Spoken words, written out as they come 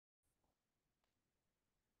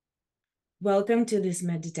Welcome to this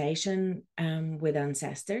meditation with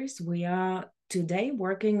ancestors. We are today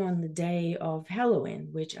working on the day of Halloween,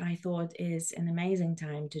 which I thought is an amazing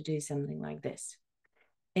time to do something like this.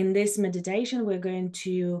 In this meditation, we're going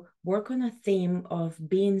to work on a theme of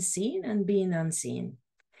being seen and being unseen.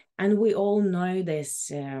 And we all know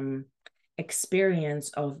this experience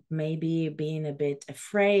of maybe being a bit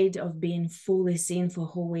afraid of being fully seen for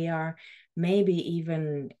who we are, maybe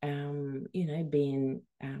even, being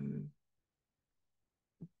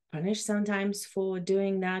punished sometimes for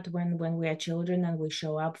doing that when we are children and we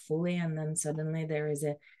show up fully, and then suddenly there is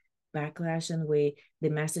a backlash, and the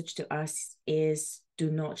message to us is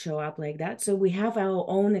do not show up like that. So we have our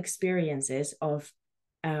own experiences of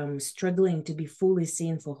struggling to be fully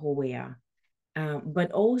seen for who we are,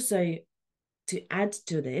 but also to add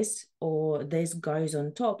to this, or this goes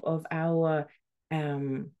on top of our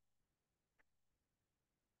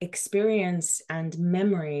experience and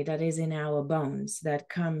memory that is in our bones, that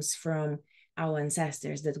comes from our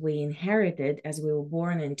ancestors, that we inherited as we were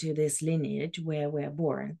born into this lineage where we're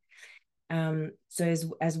born. So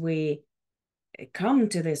as we come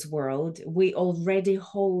to this world, we already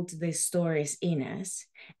hold these stories in us,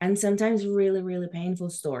 and sometimes really, really painful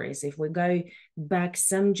stories. If we go back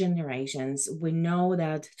some generations, we know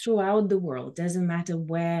that throughout the world, doesn't matter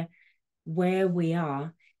where we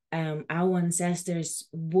are, our ancestors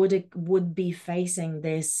would be facing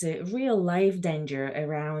this real life danger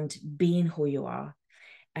around being who you are,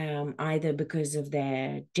 either because of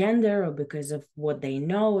their gender, or because of what they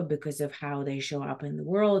know, or because of how they show up in the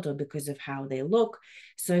world, or because of how they look.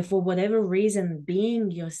 So for whatever reason,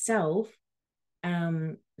 being yourself,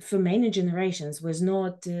 for many generations, was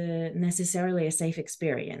not necessarily a safe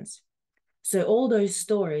experience. So all those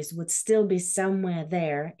stories would still be somewhere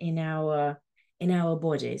there in our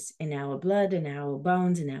bodies, in our blood, in our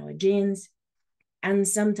bones, in our genes. And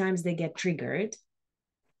sometimes they get triggered.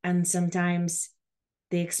 And sometimes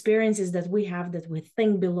the experiences that we have that we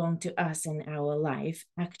think belong to us in our life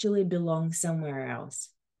actually belong somewhere else.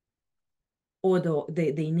 Or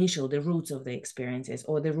the roots of the experiences,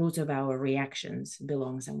 or the roots of our reactions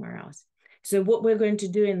belong somewhere else. So what we're going to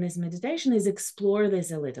do in this meditation is explore this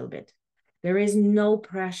a little bit. There is no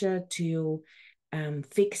pressure to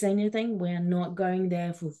fix anything. We're not going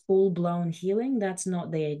there for full-blown healing. That's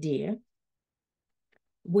not the idea.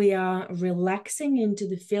 We are relaxing into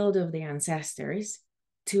the field of the ancestors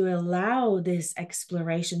to allow this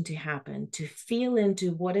exploration to happen, to feel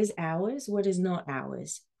into what is ours, what is not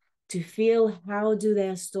ours, to feel how do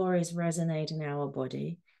their stories resonate in our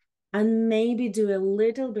body, and maybe do a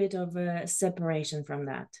little bit of a separation from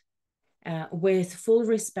that. With full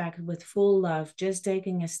respect, with full love, just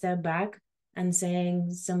taking a step back and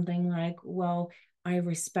saying something like, well, I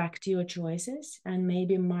respect your choices, and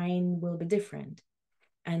maybe mine will be different.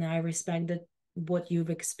 And I respect that what you've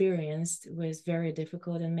experienced was very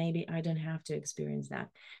difficult, and maybe I don't have to experience that.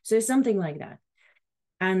 So something like that.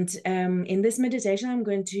 And in this meditation, I'm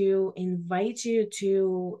going to invite you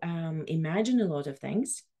to imagine a lot of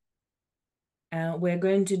things. We're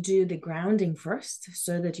going to do the grounding first,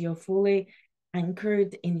 so that you're fully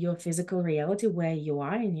anchored in your physical reality where you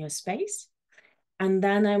are in your space. And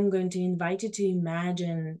then I'm going to invite you to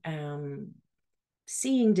imagine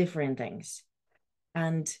seeing different things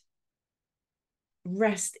and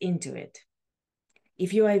rest into it.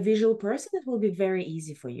 If you are a visual person, it will be very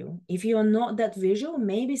easy for you. If you are not that visual,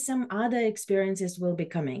 maybe some other experiences will be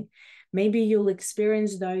coming. Maybe you'll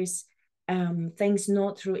experience those things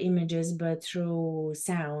not through images, but through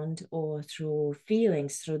sound, or through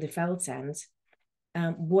feelings, through the felt sense.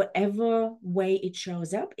 Whatever way it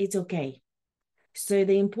shows up, it's okay. So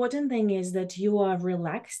the important thing is that you are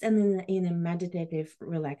relaxed and in a meditative,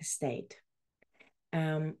 relaxed state.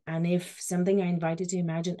 And if something I invited to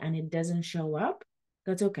imagine and it doesn't show up,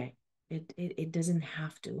 that's okay. It doesn't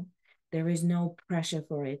have to. There is no pressure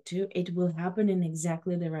for it to. It will happen in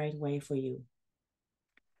exactly the right way for you.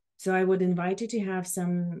 So I would invite you to have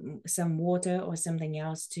some water or something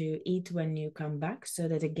else to eat when you come back, so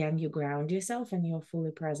that again you ground yourself and you're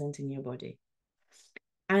fully present in your body.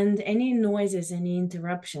 And any noises, any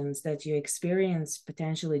interruptions that you experience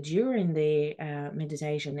potentially during the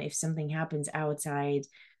meditation, if something happens outside,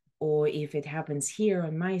 or if it happens here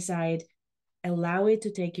on my side, allow it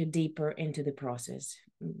to take you deeper into the process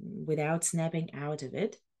without snapping out of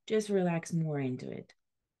it. Just relax more into it.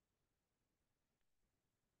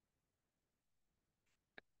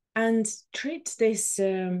 And treat this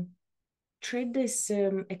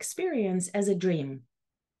experience as a dream.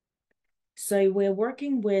 So we're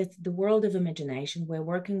working with the world of imagination, we're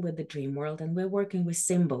working with the dream world, and we're working with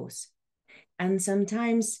symbols. And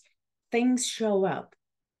sometimes things show up,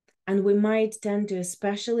 And we might tend to,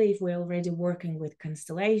 especially if we're already working with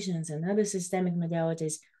constellations and other systemic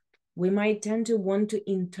modalities, we might tend to want to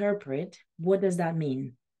interpret, what does that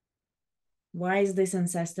mean? Why is this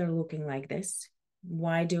ancestor looking like this?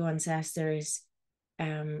 Why do ancestors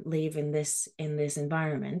live in this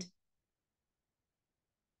environment?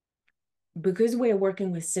 Because we're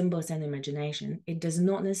working with symbols and imagination, it does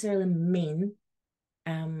not necessarily mean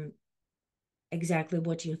exactly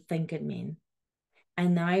what you think it means.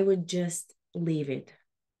 And I would just leave it.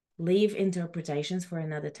 Leave interpretations for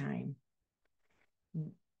another time.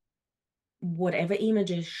 Whatever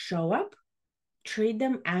images show up, treat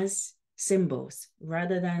them as symbols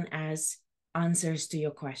rather than as answers to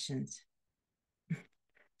your questions.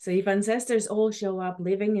 So if ancestors all show up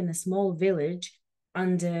living in a small village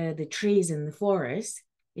under the trees in the forest,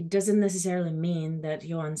 it doesn't necessarily mean that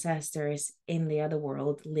your ancestors in the other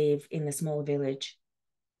world live in a small village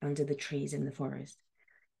under the trees in the forest.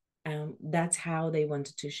 That's how they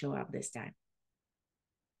wanted to show up this time.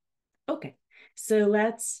 Okay, so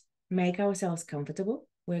let's make ourselves comfortable.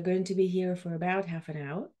 We're going to be here for about half an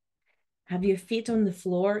hour. Have your feet on the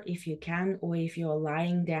floor if you can, or if you're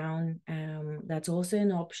lying down, that's also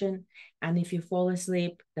an option. And if you fall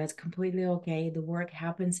asleep, that's completely okay. The work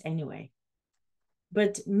happens anyway.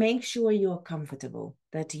 But make sure you're comfortable,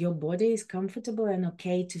 that your body is comfortable and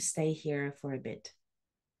okay to stay here for a bit.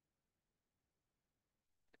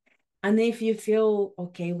 And if you feel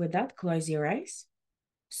okay with that, close your eyes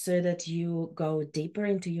so that you go deeper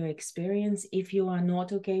into your experience. If you are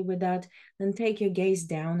not okay with that, then take your gaze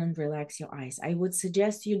down and relax your eyes. I would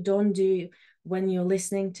suggest you don't do, when you're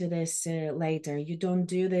listening to this later, you don't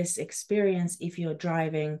do this experience if you're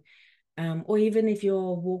driving or even if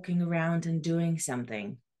you're walking around and doing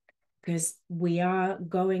something, because we are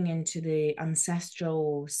going into the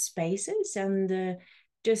ancestral spaces, and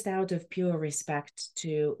just out of pure respect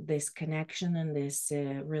to this connection and this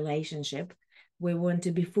relationship, we want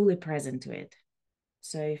to be fully present to it.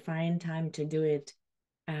 So find time to do it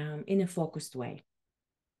in a focused way.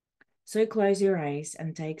 So close your eyes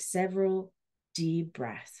and take several deep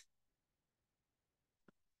breaths.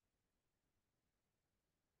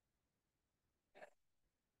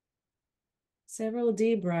 Several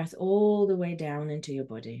deep breaths all the way down into your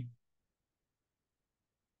body.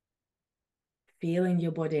 Feeling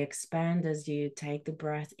your body expand as you take the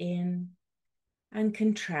breath in and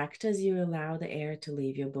contract as you allow the air to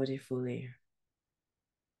leave your body fully.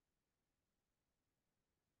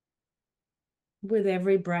 With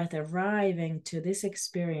every breath, arriving to this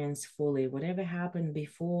experience fully. Whatever happened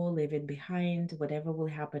before, leave it behind. Whatever will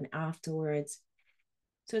happen afterwards,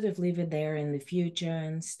 sort of leave it there in the future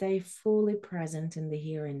and stay fully present in the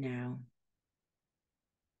here and now.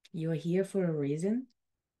 You're here for a reason.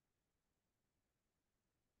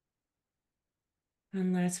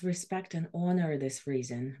 And let's respect and honor this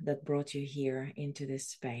reason that brought you here into this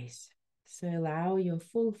space. So allow your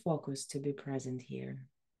full focus to be present here.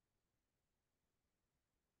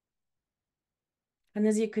 And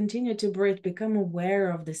as you continue to breathe, become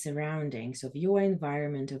aware of the surroundings, of your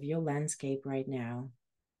environment, of your landscape right now.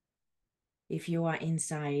 If you are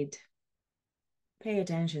inside, pay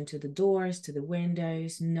attention to the doors, to the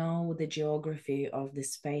windows, know the geography of the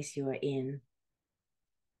space you are in.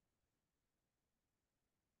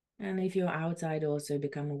 And if you're outside, also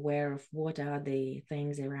become aware of what are the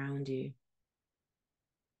things around you.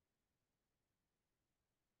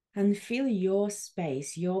 And feel your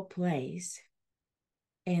space, your place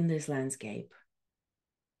in this landscape.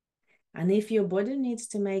 And if your body needs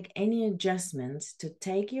to make any adjustments to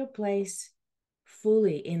take your place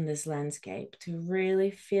fully in this landscape, to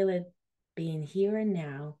really feel it being here and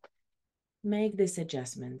now, make this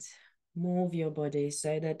adjustment. Move your body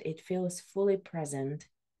so that it feels fully present,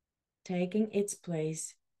 taking its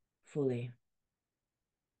place fully.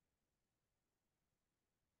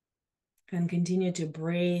 And continue to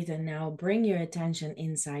breathe, and now bring your attention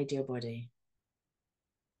inside your body.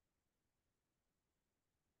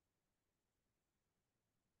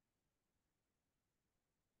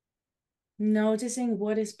 Noticing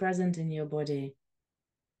what is present in your body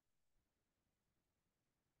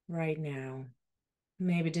right now.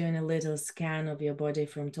 Maybe doing a little scan of your body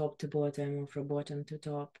from top to bottom or from bottom to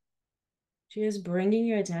top. Just bringing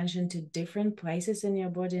your attention to different places in your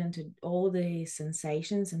body and to all the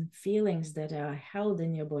sensations and feelings that are held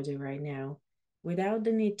in your body right now without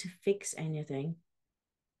the need to fix anything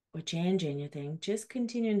or change anything. Just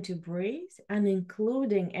continuing to breathe and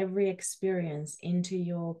including every experience into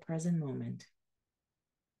your present moment.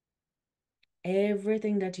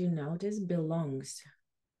 Everything that you notice belongs.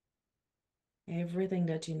 Everything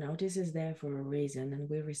that you notice is there for a reason, and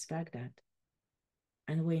we respect that.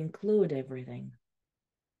 and we include everything.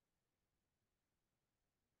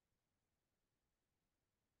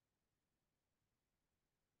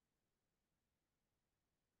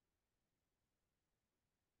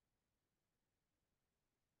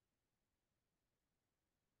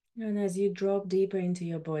 And as you drop deeper into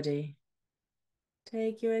your body,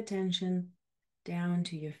 take your attention down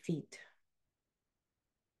to your feet.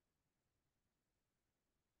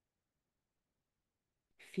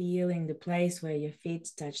 Feeling the place where your feet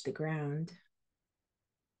touch the ground.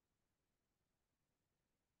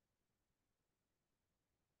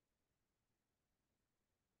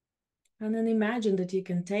 And then imagine that you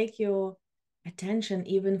can take your attention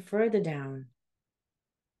even further down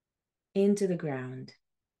into the ground,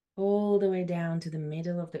 all the way down to the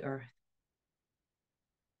middle of the earth.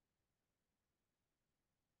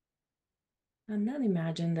 And then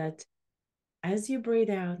imagine that as you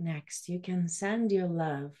breathe out next, you can send your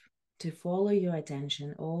love to follow your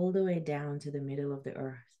attention all the way down to the middle of the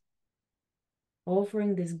earth,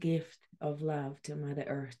 offering this gift of love to Mother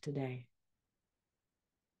Earth today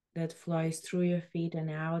that flows through your feet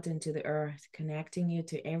and out into the earth, connecting you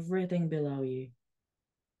to everything below you,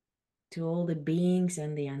 to all the beings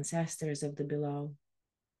and the ancestors of the below.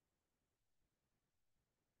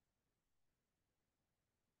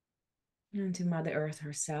 And to Mother Earth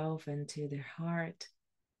herself and to their heart,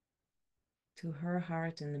 to her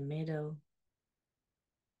heart in the middle.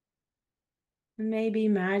 And maybe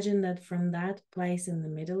imagine that from that place in the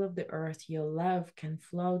middle of the earth, your love can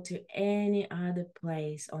flow to any other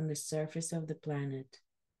place on the surface of the planet.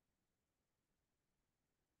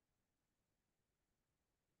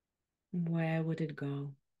 Where would it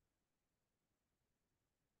go?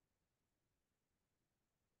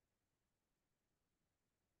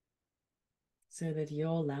 So that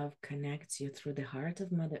your love connects you through the heart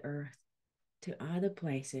of Mother Earth to other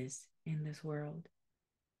places in this world.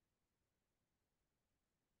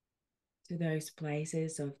 To those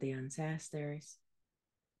places of the ancestors,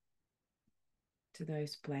 to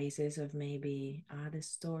those places of maybe other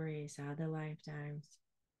stories, other lifetimes.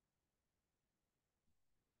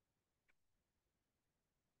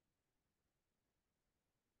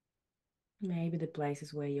 Maybe the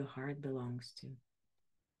places where your heart belongs to.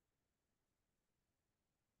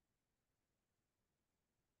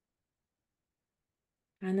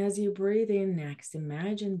 And as you breathe in next,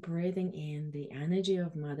 imagine breathing in the energy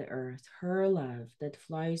of Mother Earth, her love that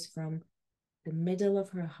flows from the middle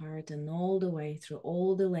of her heart and all the way through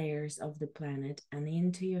all the layers of the planet and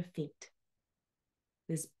into your feet.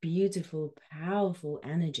 This beautiful, powerful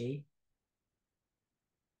energy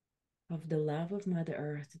of the love of Mother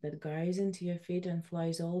Earth that goes into your feet and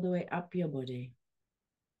flows all the way up your body,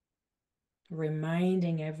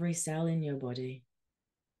 reminding every cell in your body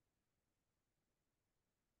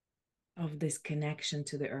of this connection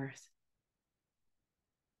to the earth,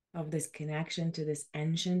 of this connection to this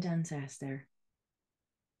ancient ancestor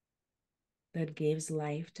that gives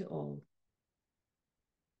life to all.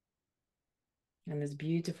 And this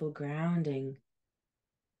beautiful grounding,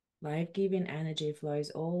 life-giving energy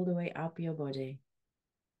flows all the way up your body,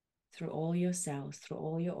 through all your cells, through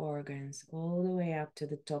all your organs, all the way up to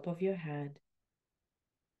the top of your head.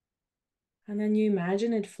 And then you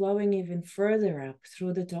imagine it flowing even further up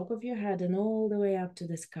through the top of your head and all the way up to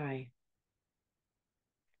the sky.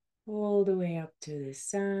 All the way up to the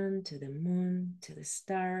sun, to the moon, to the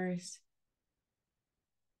stars,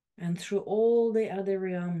 and through all the other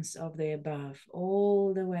realms of the above,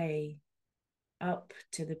 all the way up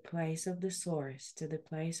to the place of the source, to the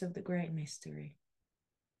place of the great mystery.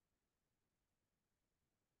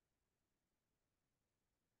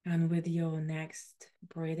 And with your next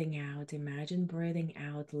breathing out, imagine breathing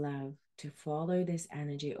out love to follow this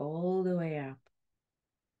energy all the way up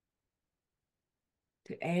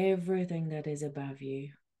to everything that is above you,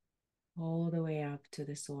 all the way up to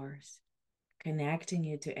the source, connecting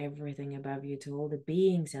you to everything above you, to all the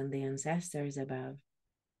beings and the ancestors above,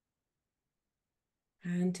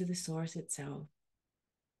 and to the source itself,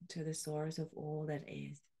 to the source of all that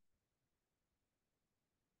is.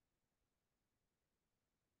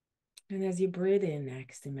 And as you breathe in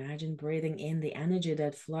next, imagine breathing in the energy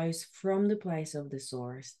that flows from the place of the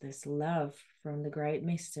source, this love from the great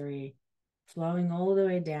mystery, flowing all the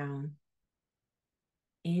way down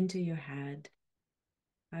into your head,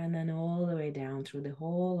 and then all the way down through the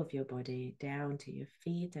whole of your body, down to your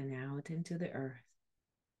feet and out into the earth.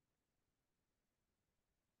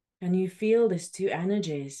 And you feel these two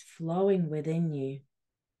energies flowing within you,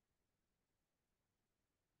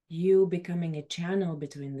 you becoming a channel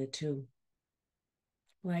between the two,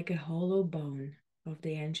 like a hollow bone of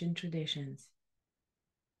the ancient traditions,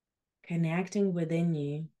 connecting within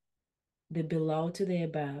you the below to the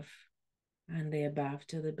above and the above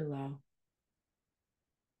to the below.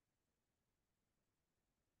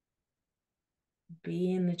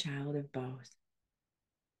 Being the child of both.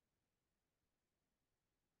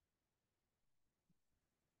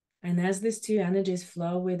 And as these two energies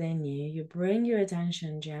flow within you, you bring your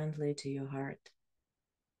attention gently to your heart,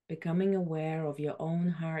 becoming aware of your own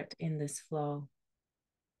heart in this flow.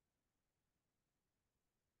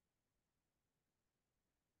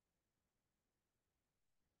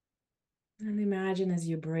 And imagine as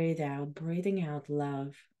you breathe out, breathing out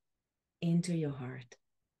love into your heart,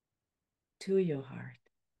 to your heart,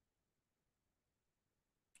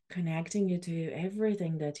 connecting you to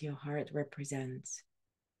everything that your heart represents,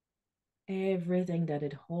 everything that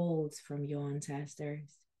it holds from your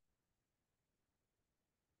ancestors,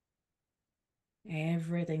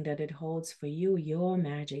 everything that it holds for you, your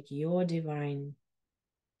magic, your divine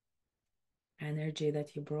energy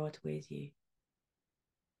that you brought with you,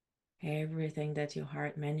 everything that your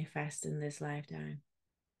heart manifests in this lifetime.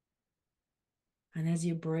 And as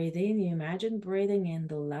you breathe in, you imagine breathing in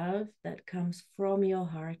the love that comes from your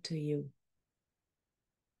heart to you.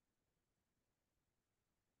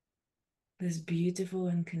 This beautiful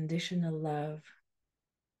unconditional love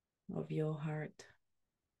of your heart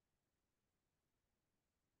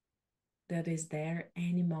that is there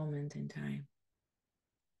any moment in time.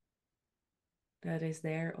 That is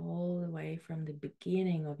there all the way from the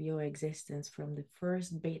beginning of your existence, from the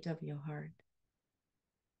first beat of your heart.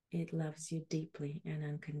 It loves you deeply and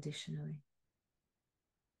unconditionally.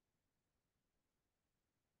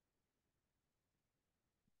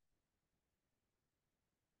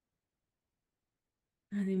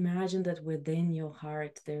 And imagine that within your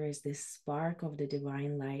heart there is this spark of the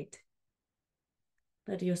divine light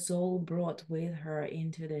that your soul brought with her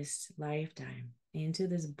into this lifetime, into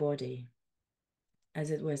this body, as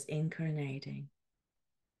it was incarnating,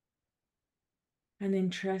 and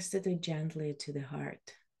entrusted it gently to the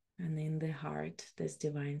heart. And in the heart, this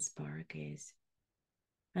divine spark is.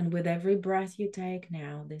 And with every breath you take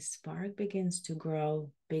now, this spark begins to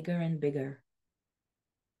grow bigger and bigger,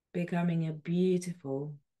 becoming a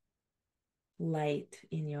beautiful light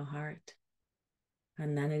in your heart.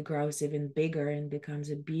 And then it grows even bigger and becomes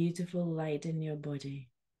a beautiful light in your body,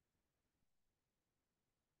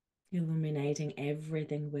 illuminating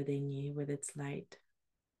everything within you with its light.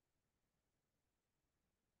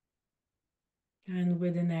 And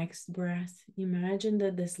with the next breath, imagine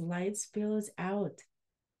that this light spills out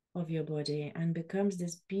of your body and becomes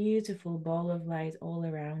this beautiful ball of light all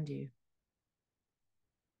around you.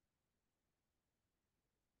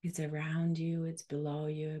 It's around you, it's below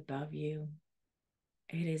you, above you.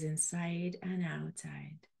 It is inside and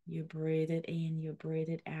outside. You breathe it in, you breathe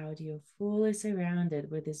it out. You're fully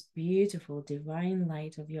surrounded with this beautiful divine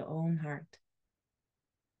light of your own heart.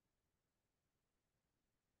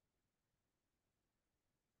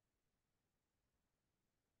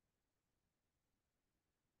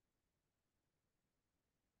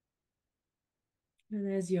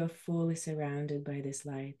 And as you're fully surrounded by this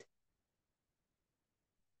light,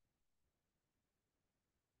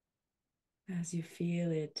 as you feel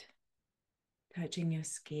it touching your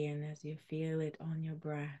skin, as you feel it on your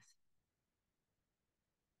breath,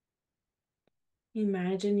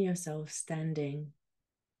 imagine yourself standing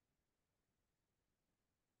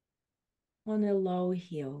on a low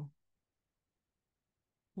hill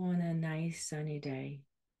on a nice sunny day.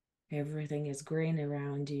 Everything is green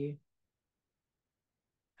around you.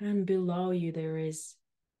 And below you, there is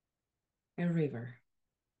a river.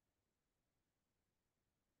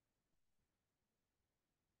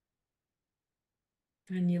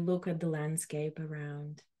 And you look at the landscape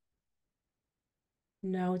around,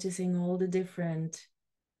 noticing all the different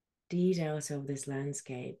details of this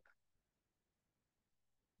landscape.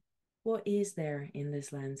 What is there in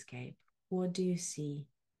this landscape? What do you see?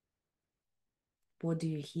 What do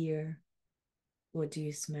you hear? What do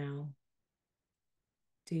you smell?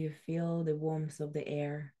 Do you feel the warmth of the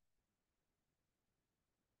air?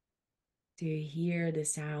 Do you hear the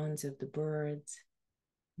sounds of the birds?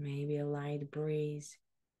 Maybe a light breeze?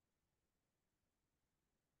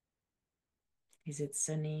 Is it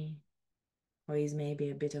sunny? Or is maybe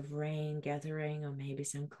a bit of rain gathering, or maybe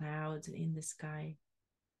some clouds in the sky?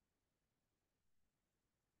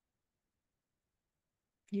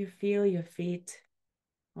 You feel your feet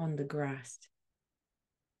on the grass.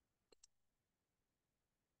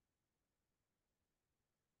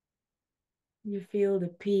 You feel the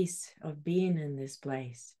peace of being in this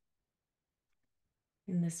place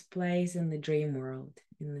in the dream world,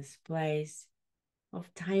 in this place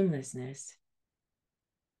of timelessness,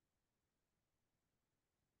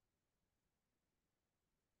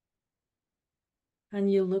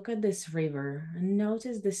 And you look at this river and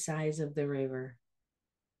notice the size of the river.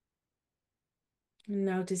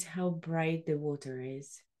 Notice how bright the water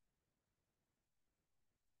is.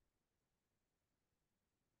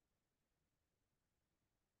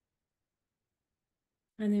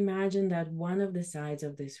 And imagine that one of the sides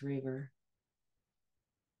of this river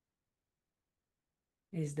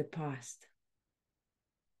is the past.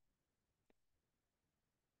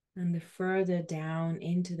 And the further down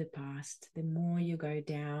into the past, the more you go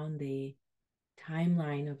down the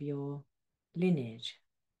timeline of your lineage.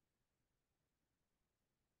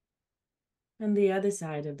 And the other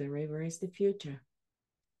side of the river is the future.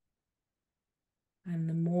 And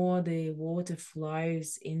the more the water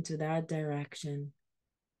flows into that direction,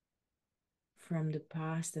 from the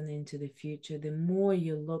past and into the future, the more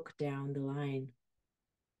you look down the line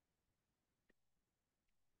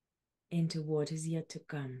into what is yet to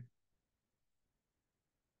come.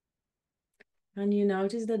 And you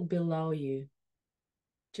notice that below you,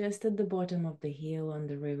 just at the bottom of the hill on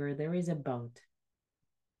the river, there is a boat.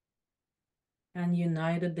 And you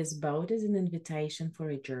know that this boat is an invitation for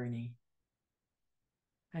a journey.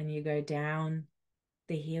 And you go down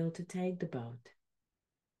the hill to take the boat,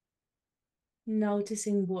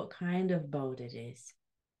 noticing what kind of boat it is.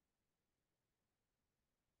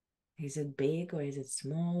 Is it big or is it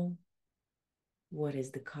small? What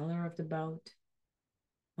is the color of the boat?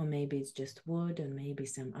 Or maybe it's just wood or maybe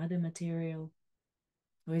some other material.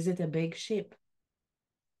 Or is it a big ship?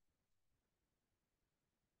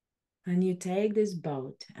 And you take this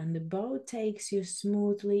boat, and the boat takes you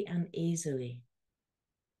smoothly and easily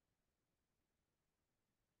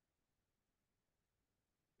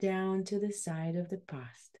down to the side of the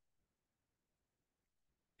past.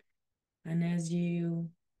 And as you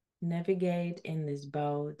navigate in this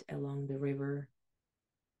boat along the river,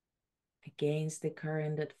 against the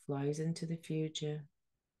current that flows into the future,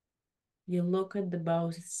 you look at the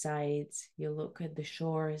both sides, you look at the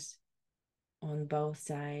shores on both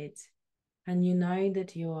sides, and you know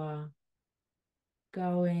that you are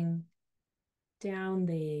going down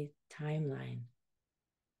the timeline,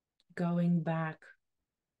 going back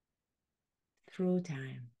through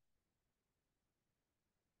time.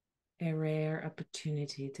 A rare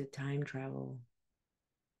opportunity to time travel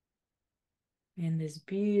in this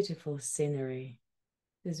beautiful scenery,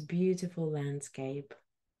 this beautiful landscape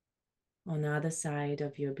on the other side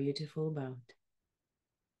of your beautiful boat.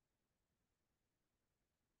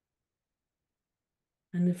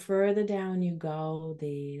 And the further down you go,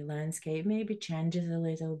 the landscape maybe changes a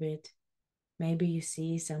little bit. Maybe you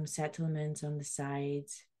see some settlements on the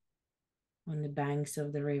sides, on the banks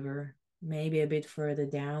of the river. Maybe a bit further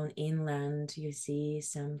down inland, you see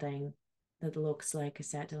something that looks like a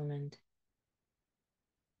settlement.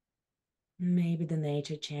 Maybe the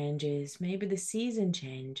nature changes, maybe the season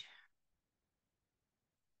change.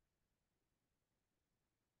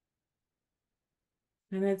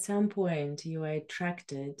 And at some point, you are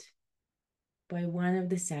attracted by one of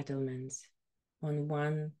the settlements on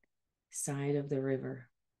one side of the river.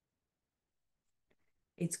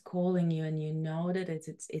 It's calling you, and you know that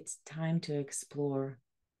it's time to explore.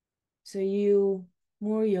 So you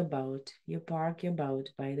moor your boat, you park your boat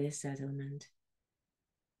by this settlement,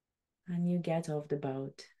 and you get off the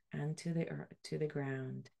boat and to the earth, to the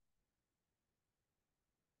ground.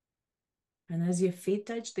 And as your feet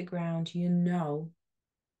touch the ground, you know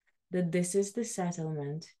that this is the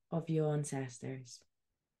settlement of your ancestors.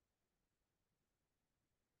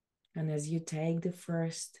 And as you take the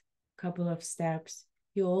first couple of steps,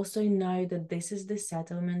 you also know that this is the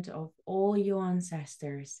settlement of all your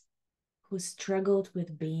ancestors who struggled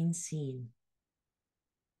with being seen,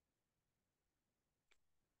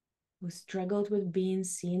 who struggled with being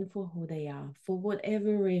seen for who they are, for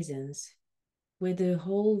whatever reasons, with a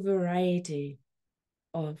whole variety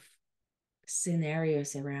of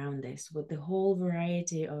scenarios around this, with the whole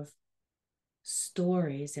variety of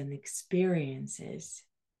stories and experiences,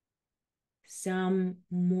 some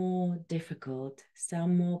more difficult,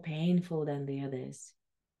 some more painful than the others.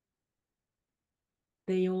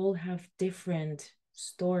 They all have different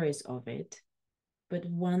stories of it, but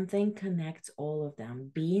one thing connects all of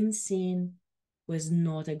them. Being seen was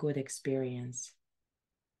not a good experience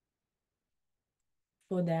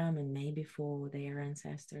for them and maybe for their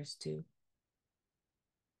ancestors too.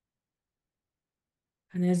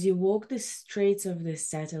 And as you walk the streets of this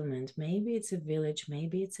settlement, maybe it's a village,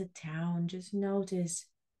 maybe it's a town, just notice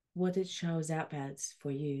what it shows up as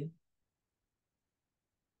for you.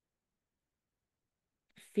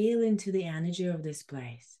 Feel into the energy of this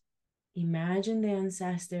place. Imagine the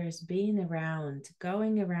ancestors being around,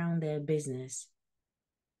 going around their business,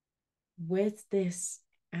 with this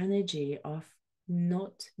energy of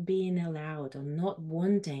not being allowed or not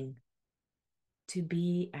wanting to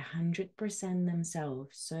be 100%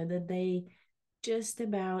 themselves, so that they just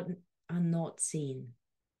about are not seen,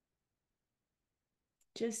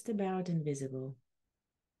 just about invisible,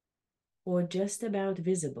 or just about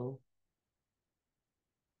visible,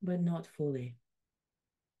 but not fully.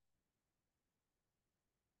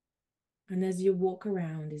 And as you walk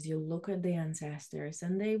around, as you look at the ancestors,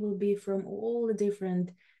 and they will be from all the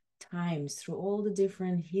different times, through all the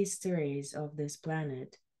different histories of this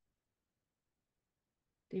planet,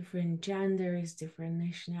 different genders, different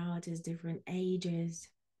nationalities, different ages.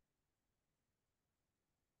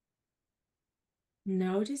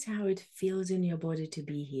 Notice how it feels in your body to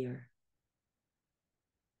be here.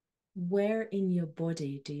 Where in your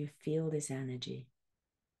body do you feel this energy?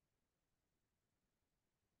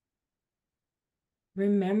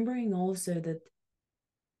 Remembering also that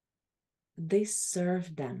this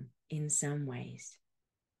served them in some ways.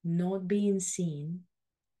 Not being seen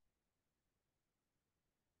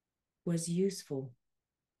was useful.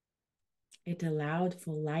 It allowed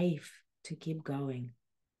for life to keep going.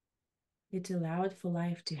 It allowed for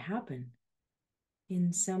life to happen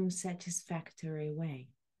in some satisfactory way.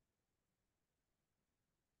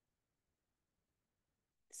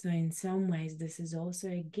 So in some ways, this is also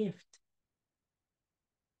a gift.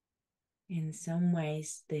 In some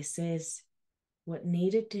ways, this is what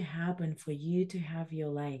needed to happen for you to have your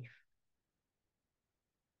life.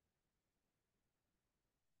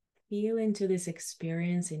 Feel into this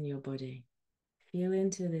experience in your body. Feel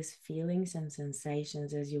into these feelings and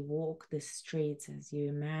sensations as you walk the streets, as you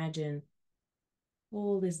imagine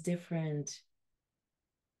all these different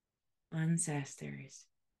ancestors.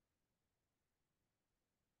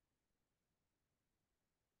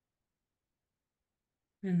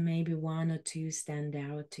 And maybe one or two stand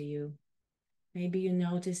out to you. Maybe you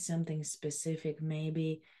notice something specific.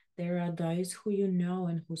 Maybe there are those who you know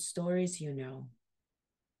and whose stories you know.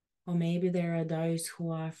 Or maybe there are those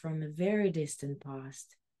who are from a very distant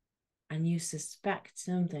past and you suspect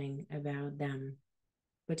something about them,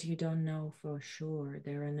 but you don't know for sure.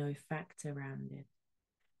 There are no facts around it.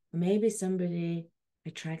 Maybe somebody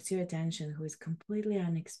attracts your attention who is completely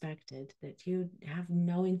unexpected, that you have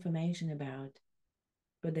no information about,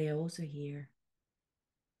 but they are also here.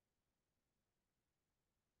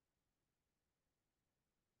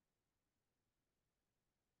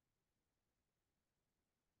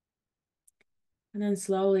 And then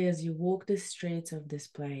slowly, as you walk the streets of this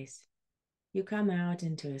place, you come out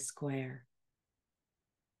into a square.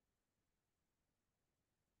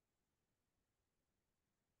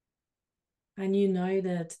 And you know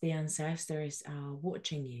that the ancestors are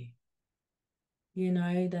watching you. You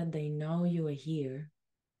know that they know you are here,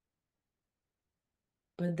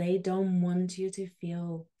 but they don't want you to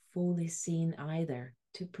feel fully seen either,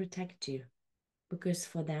 to protect you, because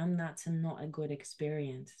for them that's not a good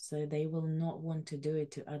experience. So they will not want to do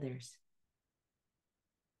it to others.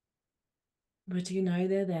 But you know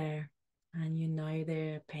they're there, and you know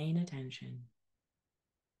they're paying attention.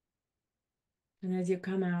 And as you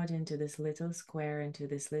come out into this little square, into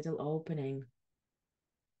this little opening,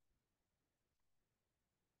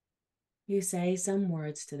 you say some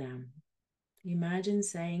words to them. Imagine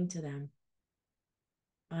saying to them,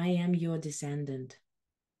 I am your descendant,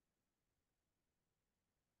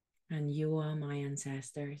 and you are my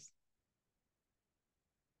ancestors.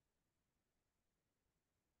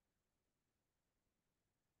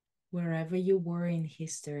 Wherever you were in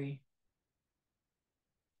history,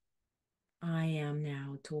 I am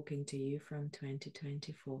now talking to you from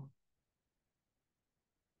 2024.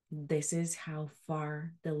 This is how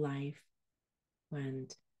far the life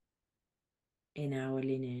went in our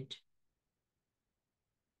lineage.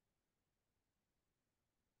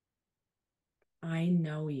 I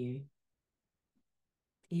know you,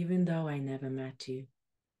 even though I never met you.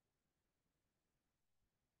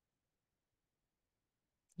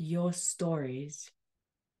 Your stories,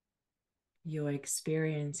 your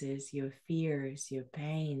experiences, your fears, your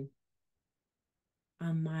pain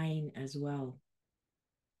are mine as well.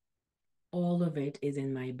 All of it is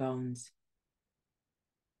in my bones.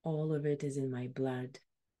 All of it is in my blood.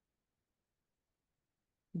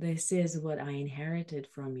 This is what I inherited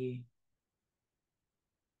from you.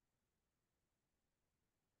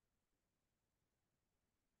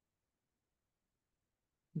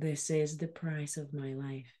 This is the price of my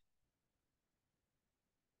life.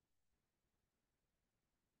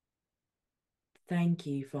 Thank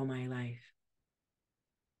you for my life.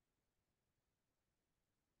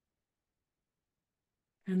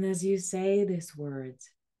 And as you say these words,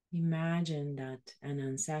 Imagine that an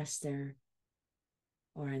ancestor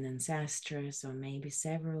or an ancestress, or maybe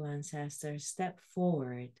several ancestors, step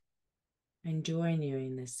forward and join you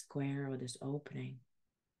in this square or this opening.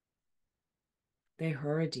 They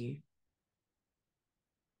heard you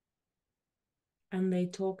and they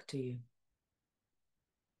talk to you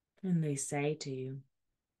and they say to you,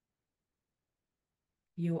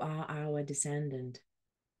 "You are our descendant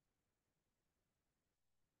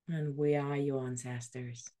and we are your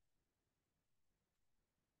ancestors.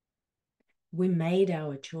 We made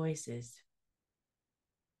our choices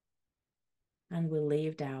and we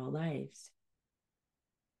lived our lives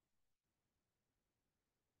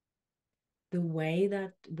the way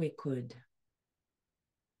that we could,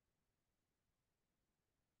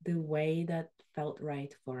 the way that felt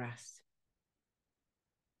right for us.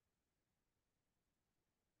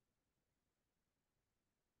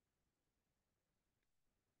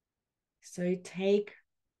 So take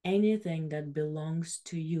anything that belongs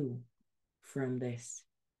to you from this,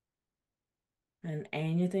 and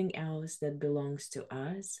anything else that belongs to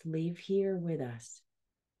us, leave here with us.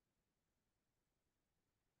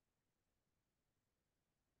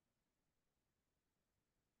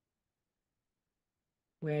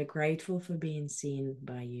 We're grateful for being seen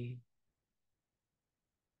by you.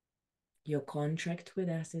 Your contract with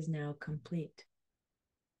us is now complete.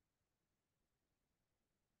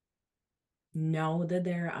 Know that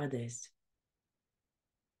there are others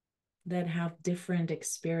that have different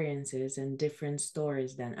experiences and different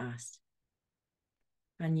stories than us.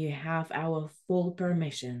 And you have our full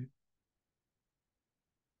permission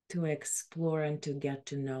to explore and to get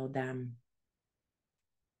to know them.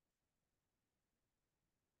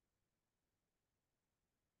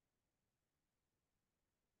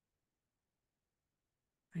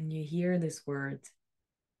 And you hear these words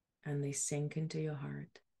and they sink into your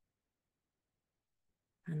heart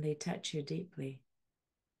and they touch you deeply.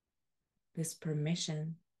 This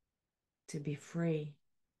permission to be free,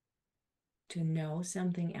 to know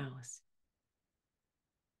something else.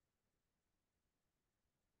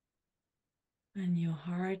 And your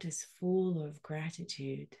heart is full of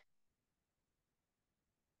gratitude.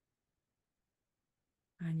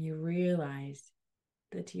 And you realize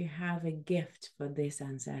that you have a gift for these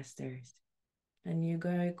ancestors. And you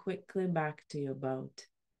go quickly back to your boat.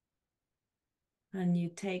 And you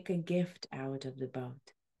take a gift out of the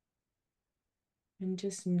boat. And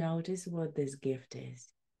just notice what this gift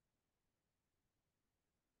is.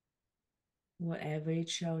 Whatever it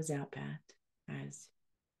shows up as,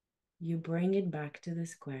 you bring it back to the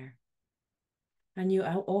square. And you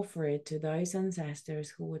offer it to those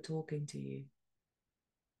ancestors who were talking to you,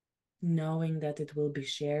 knowing that it will be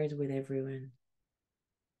shared with everyone.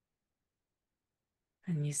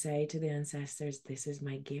 And you say to the ancestors, "This is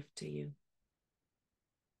my gift to you.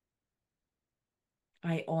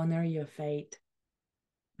 I honor your fate.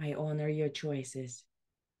 I honor your choices.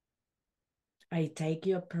 I take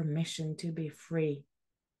your permission to be free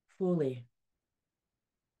fully,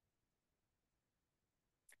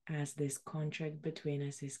 as this contract between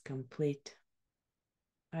us is complete.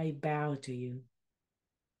 I bow to you."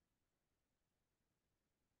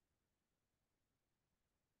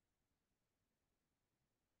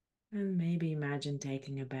 And maybe imagine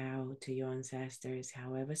taking a bow to your ancestors,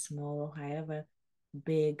 however small or however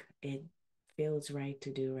big it feels right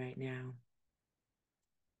to do right now,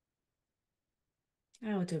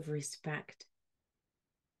 out of respect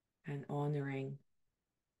and honoring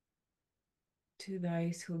to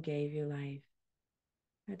those who gave you life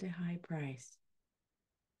at a high price,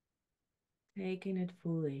 taking it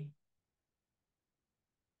fully,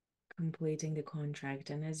 completing the contract.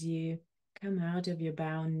 And as you come out of your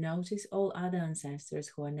bow, notice all other ancestors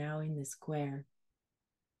who are now in the square,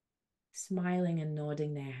 smiling and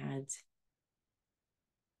nodding their heads.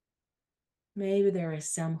 Maybe there are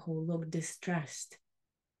some who look distressed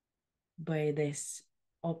by this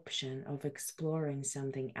option of exploring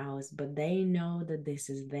something else, but they know that this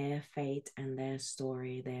is their fate and their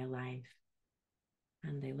story, their life,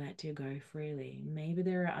 and they let you go freely. Maybe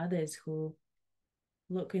there are others who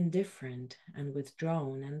look indifferent and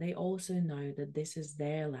withdrawn, and they also know that this is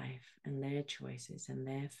their life and their choices and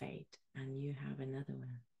their fate, and you have another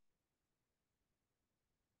one.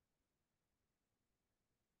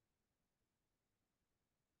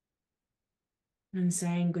 And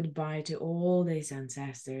saying goodbye to all these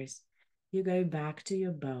ancestors, you go back to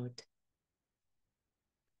your boat,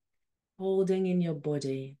 holding in your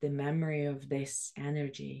body the memory of this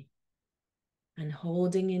energy, and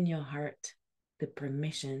holding in your heart the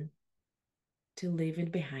permission to leave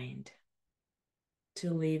it behind, to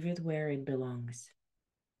leave it where it belongs.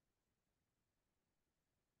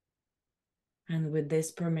 And with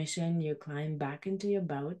this permission, you climb back into your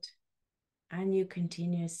boat and you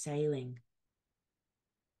continue sailing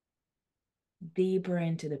deeper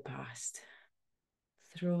into the past,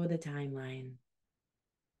 through the timeline,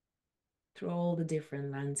 through all the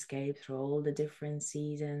different landscapes, through all the different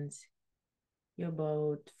seasons. Your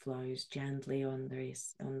boat flows gently on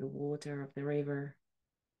the water of the river.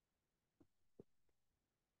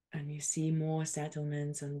 And you see more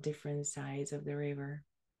settlements on different sides of the river.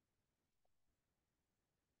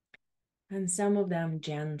 And some of them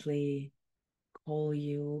gently call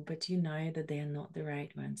you, but you know that they are not the right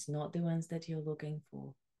ones, not the ones that you're looking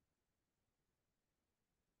for.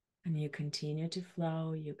 And you continue to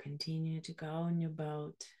flow, you continue to go on your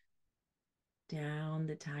boat down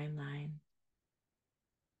the timeline,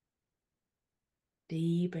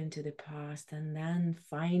 deep into the past. And then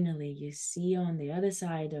finally you see on the other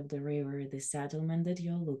side of the river the settlement that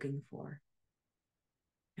you're looking for.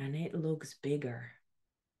 And it looks bigger.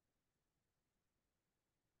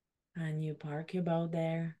 And you park your boat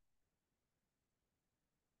there.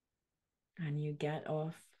 And you get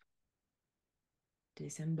off,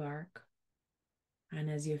 disembark. And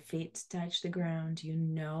as your feet touch the ground, you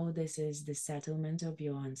know this is the settlement of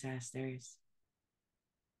your ancestors.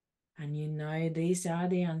 And you know these are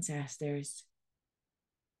the ancestors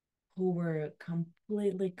who were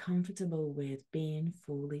completely comfortable with being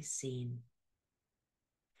fully seen.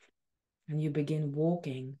 And you begin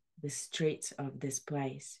walking the streets of this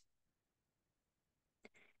place.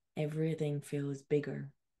 Everything feels bigger,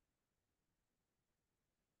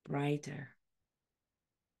 brighter,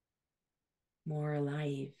 more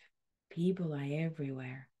alive. People are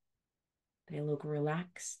everywhere. They look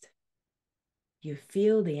relaxed. You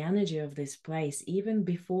feel the energy of this place even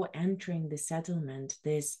before entering the settlement,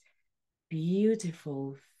 this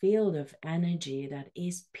beautiful field of energy that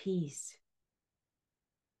is peace,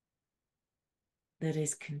 that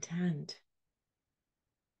is content,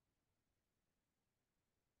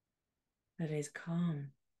 that is calm.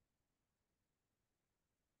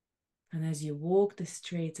 And as you walk the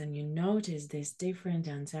streets and you notice these different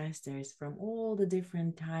ancestors from all the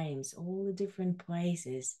different times, all the different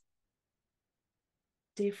places,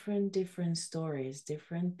 different stories,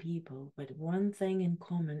 different people, but one thing in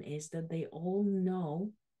common is that they all know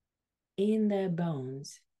in their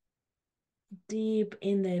bones, deep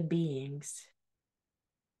in their beings,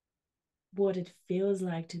 what it feels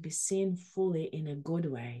like to be seen fully in a good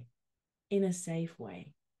way, in a safe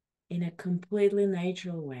way, in a completely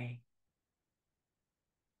natural way.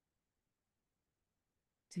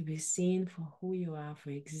 To be seen for who you are,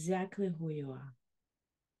 for exactly who you are.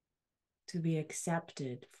 To be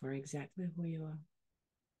accepted for exactly who you are.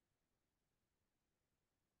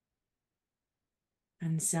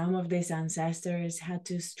 And some of these ancestors had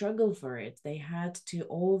to struggle for it. They had to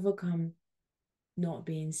overcome not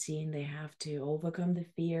being seen. They have to overcome the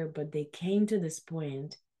fear, but they came to this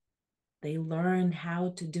point. They learned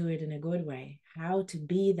how to do it in a good way, how to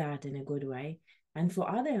be that in a good way. And for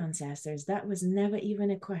other ancestors, that was never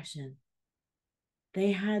even a question.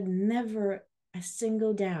 They had never a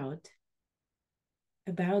single doubt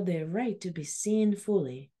about their right to be seen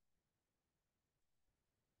fully,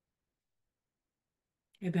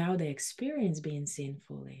 about their experience being seen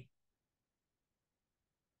fully.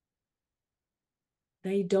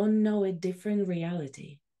 They don't know a different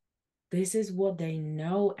reality. This is what they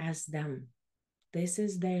know as them. This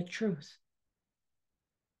is their truth.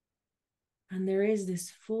 And there is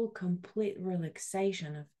this full, complete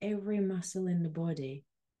relaxation of every muscle in the body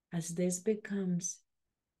as this becomes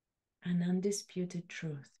an undisputed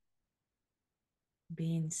truth.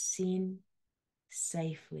 Being seen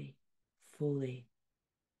safely, fully.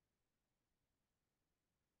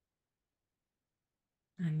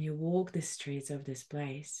 And you walk the streets of this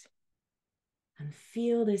place and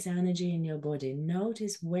feel this energy in your body.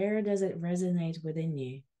 Notice, where does it resonate within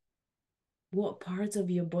you? What parts of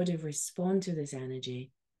your body respond to this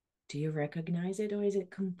energy? Do you recognize it, or is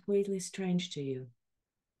it completely strange to you?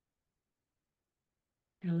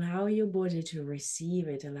 Allow your body to receive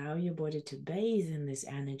it. Allow your body to bathe in this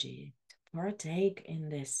energy, to partake in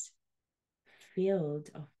this field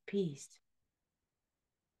of peace.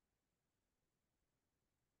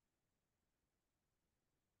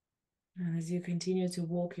 And as you continue to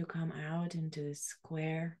walk, you come out into the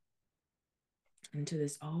square, into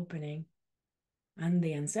this opening, and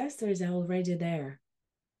the ancestors are already there.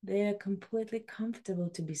 They are completely comfortable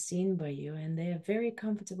to be seen by you, and they are very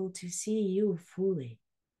comfortable to see you fully.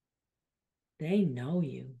 They know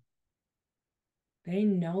you. They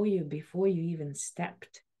know you before you even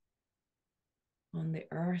stepped on the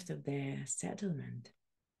earth of their settlement.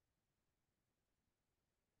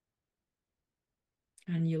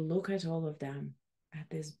 And you look at all of them, at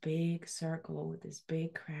this big circle with this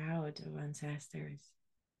big crowd of ancestors,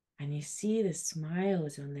 and you see the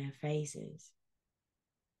smiles on their faces.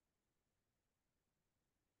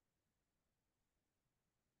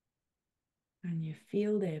 And you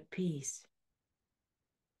feel their peace.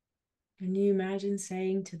 And you imagine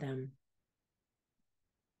saying to them,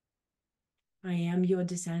 I am your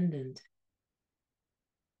descendant,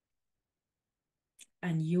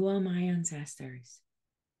 and you are my ancestors.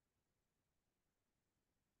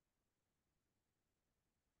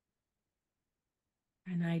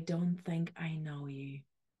 And I don't think I know you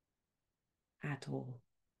at all.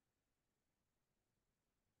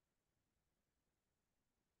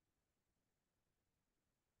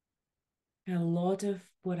 A lot of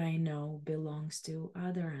what I know belongs to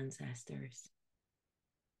other ancestors,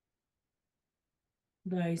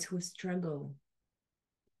 those who struggle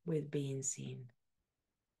with being seen.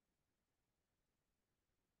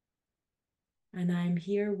 And I'm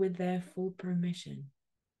here with their full permission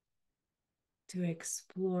to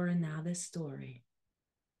explore another story,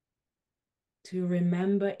 to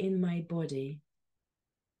remember in my body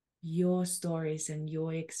your stories and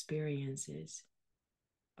your experiences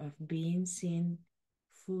of being seen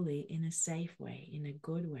fully in a safe way, in a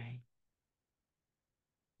good way,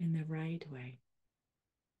 in the right way.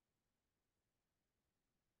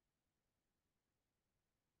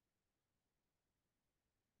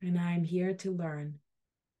 And I'm here to learn.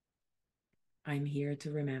 I'm here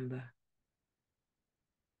to remember.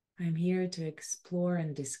 I'm here to explore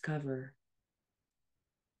and discover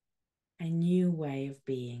a new way of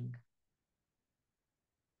being,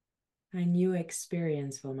 a new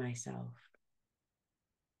experience for myself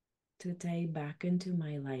to take back into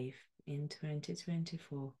my life in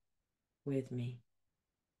 2024 with me.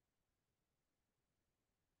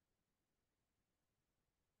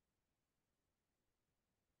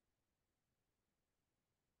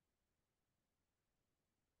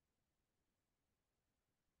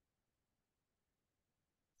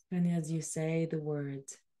 And as you say the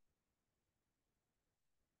words,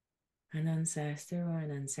 an ancestor or an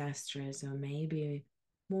ancestress, or maybe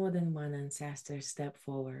more than one ancestor, step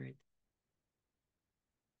forward.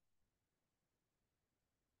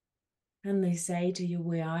 And they say to you,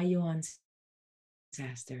 we are your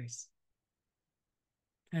ancestors,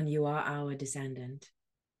 and you are our descendant.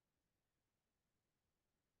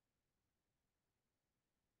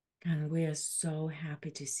 And we are so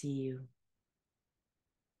happy to see you.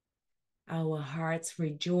 Our hearts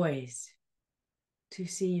rejoice to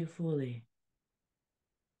see you fully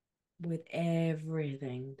with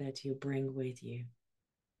everything that you bring with you.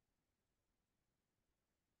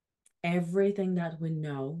 Everything that we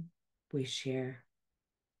know, we share.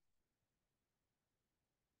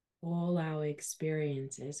 All our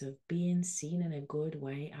experiences of being seen in a good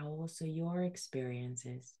way are also your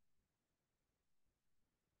experiences.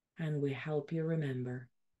 And we help you remember.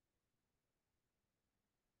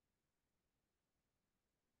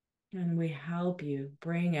 And we help you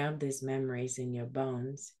bring up these memories in your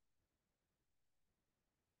bones.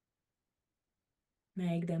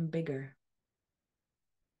 Make them bigger.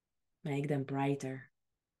 Make them brighter.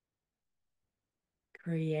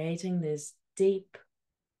 Creating this deep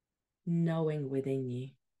knowing within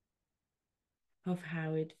you of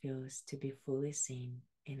how it feels to be fully seen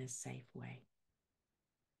in a safe way.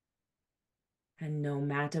 And no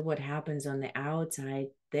matter what happens on the outside,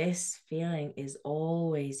 this feeling is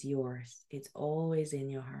always yours. It's always in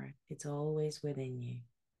your heart. It's always within you.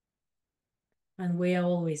 And we are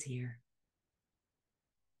always here.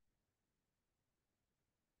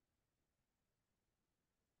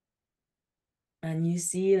 And you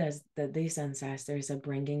see that these ancestors are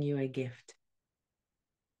bringing you a gift.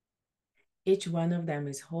 Each one of them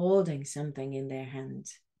is holding something in their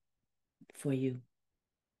hands for you.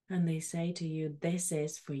 And they say to you, this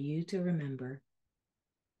is for you to remember.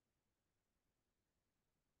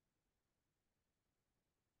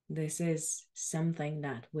 This is something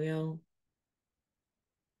that will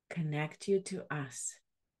connect you to us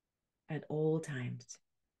at all times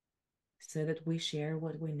so that we share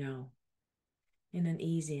what we know in an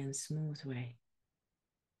easy and smooth way.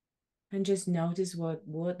 And just notice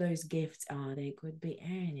what those gifts are. They could be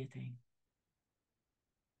anything.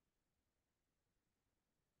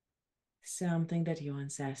 Something that your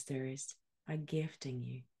ancestors are gifting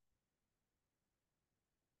you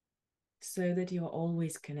so that you're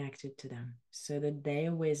always connected to them, so that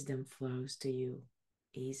their wisdom flows to you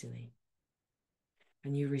easily.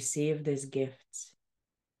 And you receive these gifts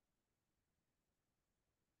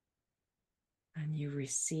and you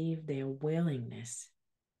receive their willingness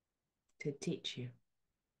to teach you.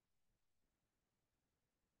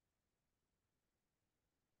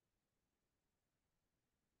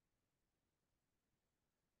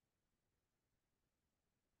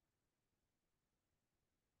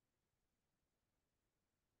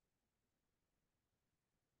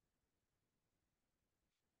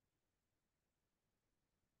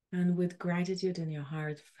 And with gratitude in your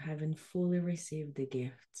heart, having fully received the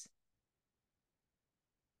gifts,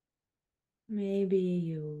 maybe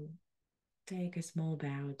you take a small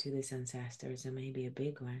bow to these ancestors, or maybe a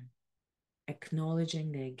big one,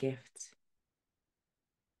 acknowledging their gifts,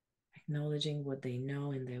 acknowledging what they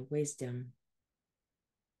know and their wisdom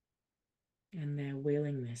and their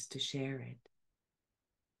willingness to share it.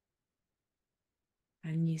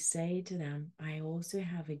 And you say to them, I also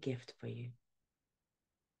have a gift for you.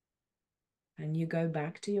 And you go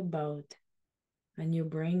back to your boat and you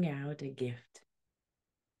bring out a gift.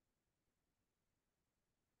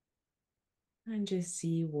 And just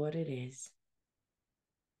see what it is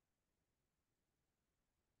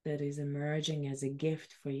that is emerging as a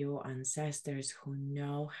gift for your ancestors who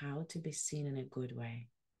know how to be seen in a good way.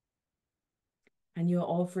 And you're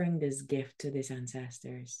offering this gift to these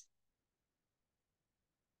ancestors.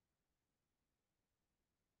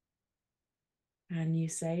 And you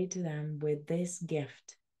say to them, with this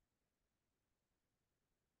gift,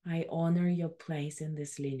 I honor your place in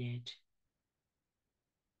this lineage.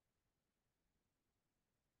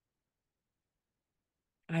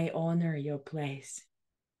 I honor your place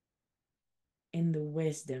in the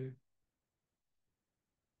wisdom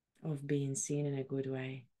of being seen in a good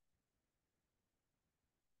way.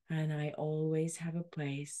 And I always have a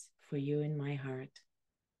place for you in my heart.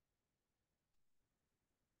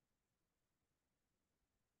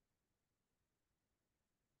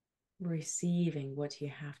 Receiving what you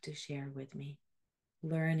have to share with me,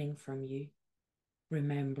 learning from you,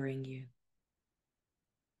 remembering you.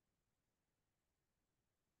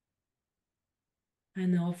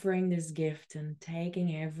 And offering this gift and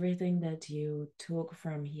taking everything that you took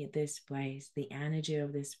from this place, the energy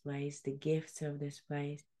of this place, the gifts of this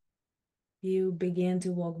place. You begin to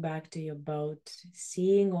walk back to your boat,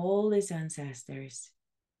 seeing all these ancestors,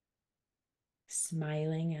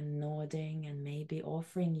 smiling and nodding and maybe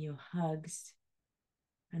offering you hugs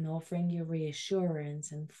and offering you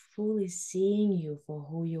reassurance and fully seeing you for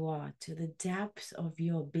who you are to the depths of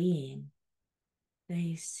your being.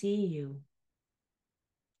 They see you,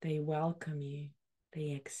 they welcome you,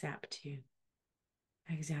 they accept you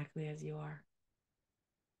exactly as you are.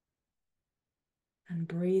 And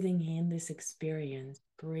breathing in this experience,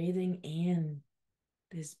 breathing in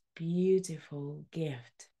this beautiful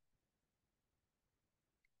gift,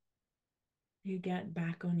 you get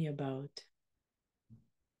back on your boat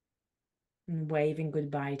and waving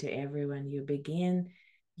goodbye to everyone. You begin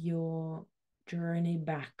your journey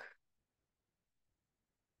back.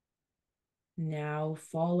 Now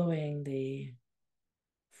following the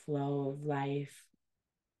flow of life,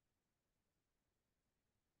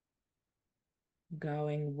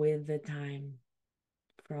 going with the time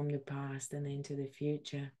from the past and into the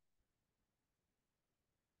future.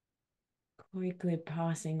 Quickly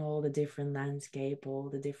passing all the different landscape, all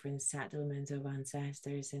the different settlements of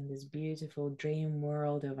ancestors in this beautiful dream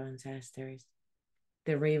world of ancestors.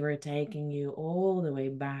 The river taking you all the way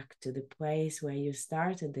back to the place where you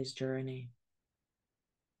started this journey.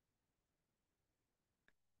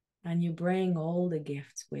 And you bring all the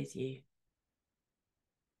gifts with you.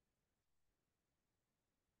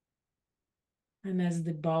 And as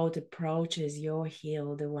the boat approaches your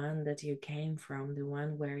hill, the one that you came from, the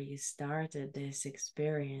one where you started this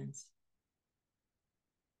experience,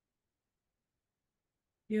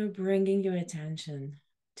 you're bringing your attention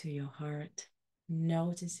to your heart,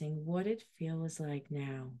 noticing what it feels like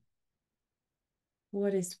now.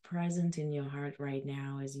 What is present in your heart right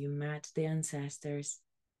now as you met the ancestors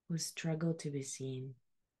who struggled to be seen?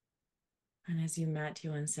 And as you met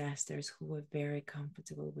your ancestors who were very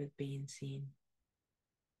comfortable with being seen.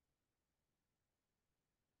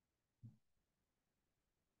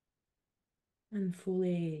 And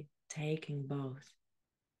fully taking both.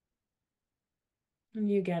 And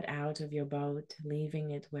you get out of your boat,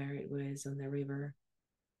 leaving it where it was on the river,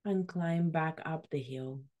 and climb back up the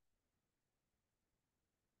hill.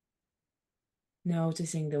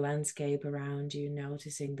 Noticing the landscape around you,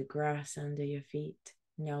 noticing the grass under your feet,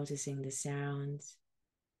 noticing the sounds.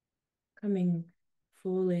 Coming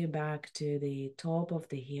fully back to the top of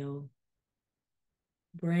the hill,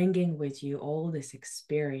 bringing with you all this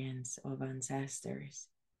experience of ancestors,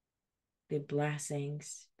 the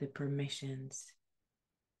blessings, the permissions,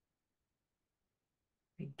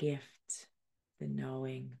 the gift, the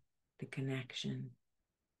knowing, the connection.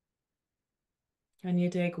 And you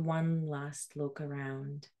take one last look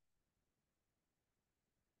around,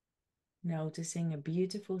 noticing a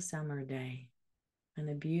beautiful summer day and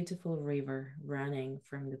a beautiful river running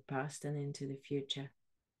from the past and into the future.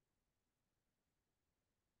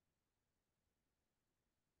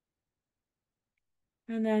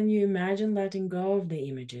 And then you imagine letting go of the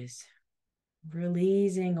images,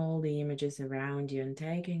 releasing all the images around you and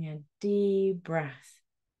taking a deep breath,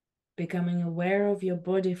 becoming aware of your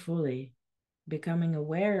body fully, becoming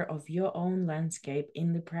aware of your own landscape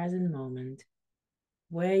in the present moment,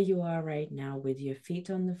 where you are right now with your feet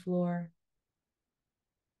on the floor,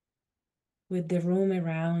 with the room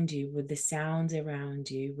around you, with the sounds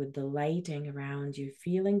around you, with the lighting around you,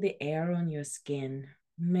 feeling the air on your skin,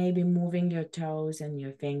 maybe moving your toes and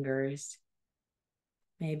your fingers,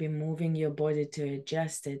 maybe moving your body to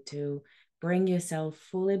adjust it, to bring yourself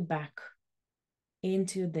fully back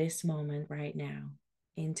into this moment right now,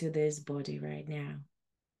 into this body right now,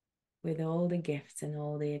 with all the gifts and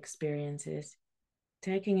all the experiences.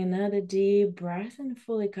 Taking another deep breath and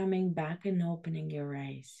fully coming back and opening your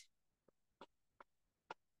eyes.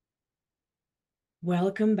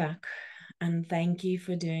 Welcome back, and thank you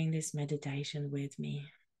for doing this meditation with me.